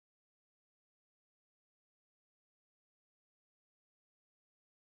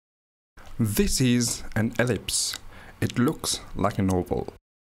This is an ellipse. It looks like an oval.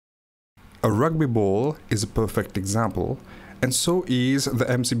 A rugby ball is a perfect example, and so is the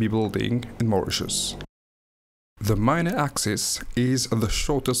MCB building in Mauritius. The minor axis is the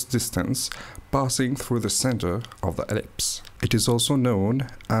shortest distance passing through the center of the ellipse. It is also known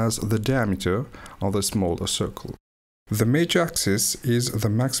as the diameter of the smaller circle. The major axis is the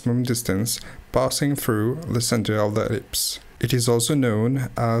maximum distance passing through the center of the ellipse. It is also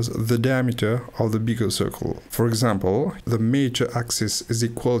known as the diameter of the bigger circle. For example, the major axis is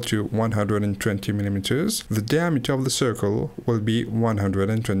equal to 120 mm. The diameter of the circle will be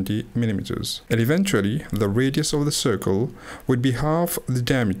 120 mm. And eventually, the radius of the circle would be half the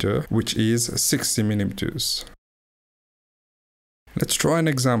diameter, which is 60 mm. Let's try an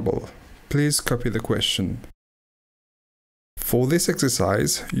example. Please copy the question. For this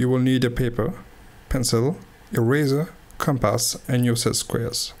exercise, you will need a paper, pencil, eraser, compass, and your set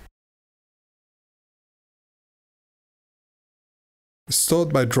squares.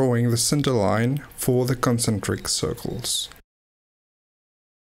 Start by drawing the center line for the concentric circles.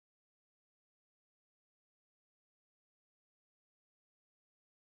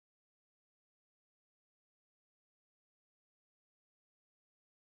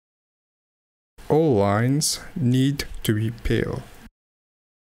 All lines need to be pale.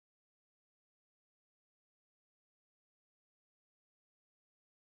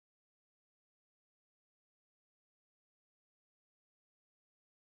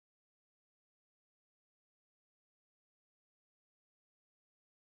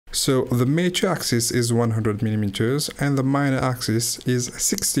 So the major axis is 100 mm and the minor axis is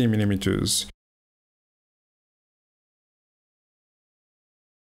 60 mm.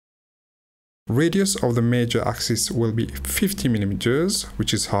 Radius of the major axis will be 50 mm,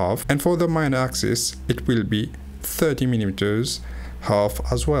 which is half, and for the minor axis it will be 30 mm, half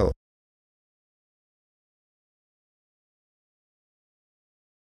as well.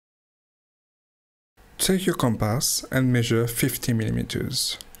 Take your compass and measure 50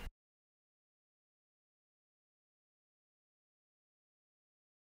 mm.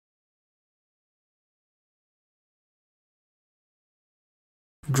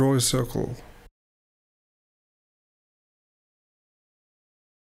 Draw a circle.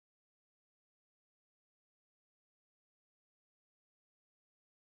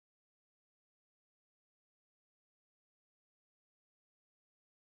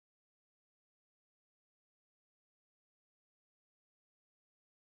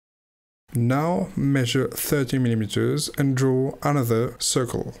 Now measure 30 mm and draw another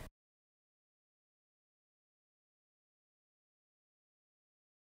circle.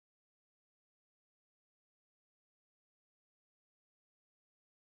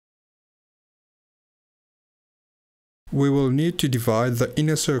 We will need to divide the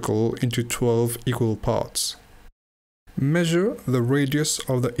inner circle into 12 equal parts. Measure the radius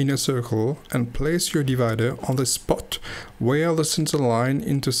of the inner circle and place your divider on the spot where the center line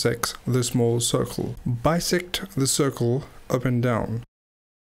intersects the small circle. Bisect the circle up and down.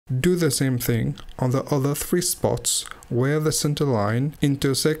 Do the same thing on the other 3 spots where the center line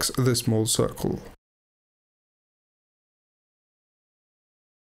intersects the small circle.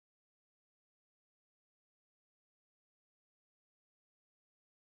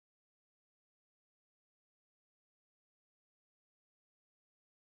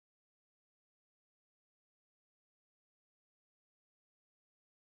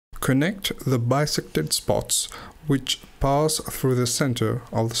 Connect the bisected spots which pass through the center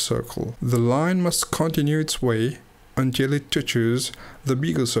of the circle. The line must continue its way until it touches the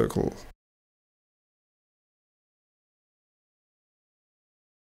bigger circle.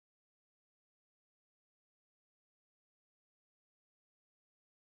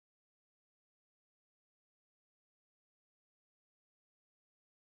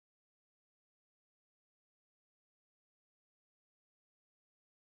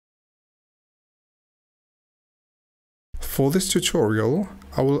 For this tutorial,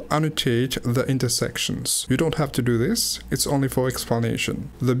 I will annotate the intersections. You don't have to do this, it's only for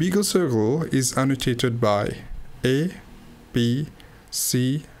explanation. The bigger circle is annotated by A, B,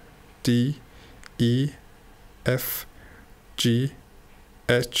 C, D, E, F, G,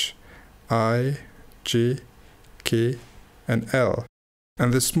 H, I, J, K, and L,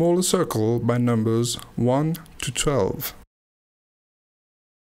 and the smaller circle by numbers 1 to 12.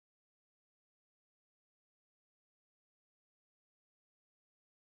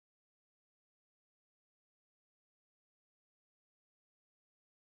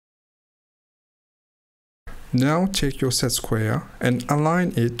 Now take your set square and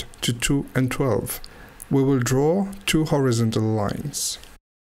align it to 2 and 12. We will draw 2 horizontal lines.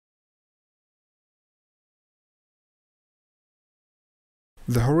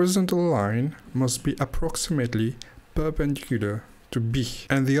 The horizontal line must be approximately perpendicular to B,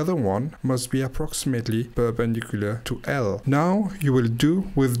 and the other one must be approximately perpendicular to L. Now you will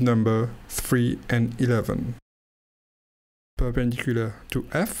do with number 3 and 11. Perpendicular to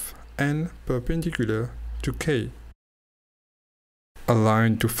F and perpendicular to K. A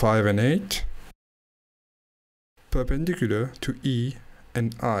line to 5 and 8. Perpendicular to E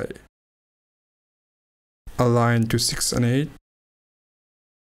and I. A line to 6 and 8.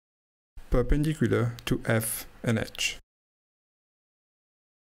 Perpendicular to F and H.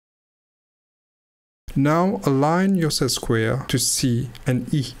 Now align your set square to C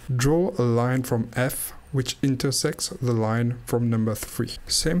and E. Draw a line from F which intersects the line from number 3.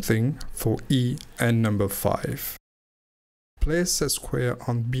 Same thing for E and number 5. Place set square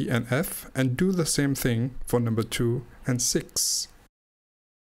on B and F and do the same thing for number 2 and 6.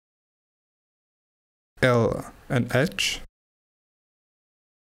 L and H.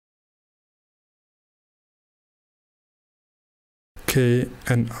 K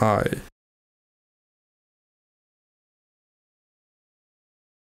and I.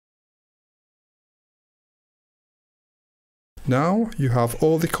 Now you have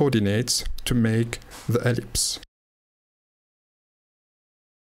all the coordinates to make the ellipse.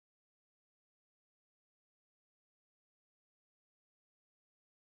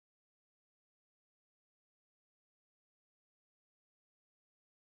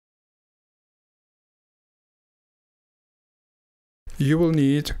 You will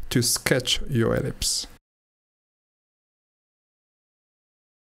need to sketch your ellipse.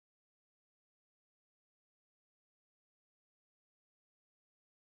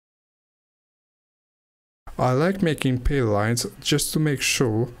 I like making pale lines just to make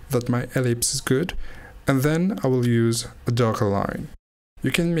sure that my ellipse is good, and then I will use a darker line.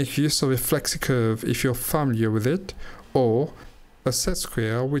 You can make use of a flexi-curve if you're familiar with it, or a set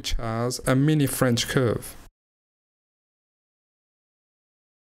square which has a mini French curve.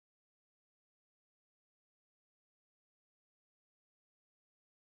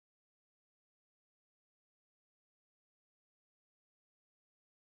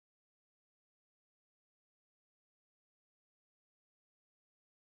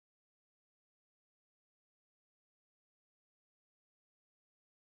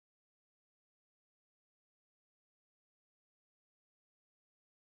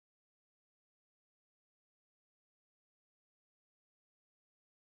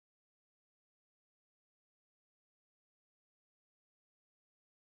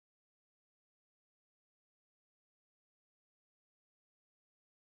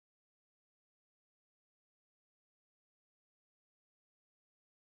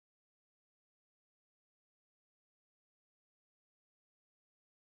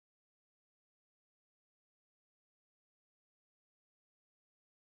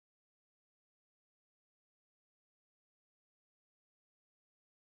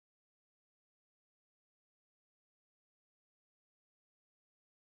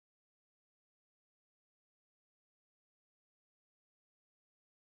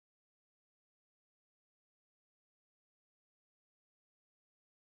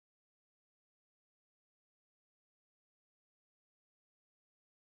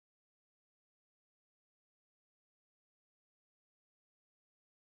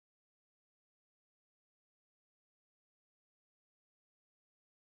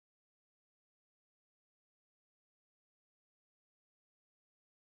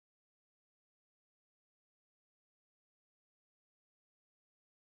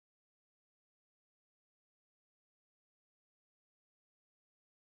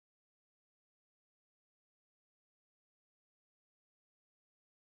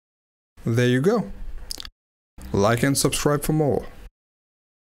 There you go. Like and subscribe for more.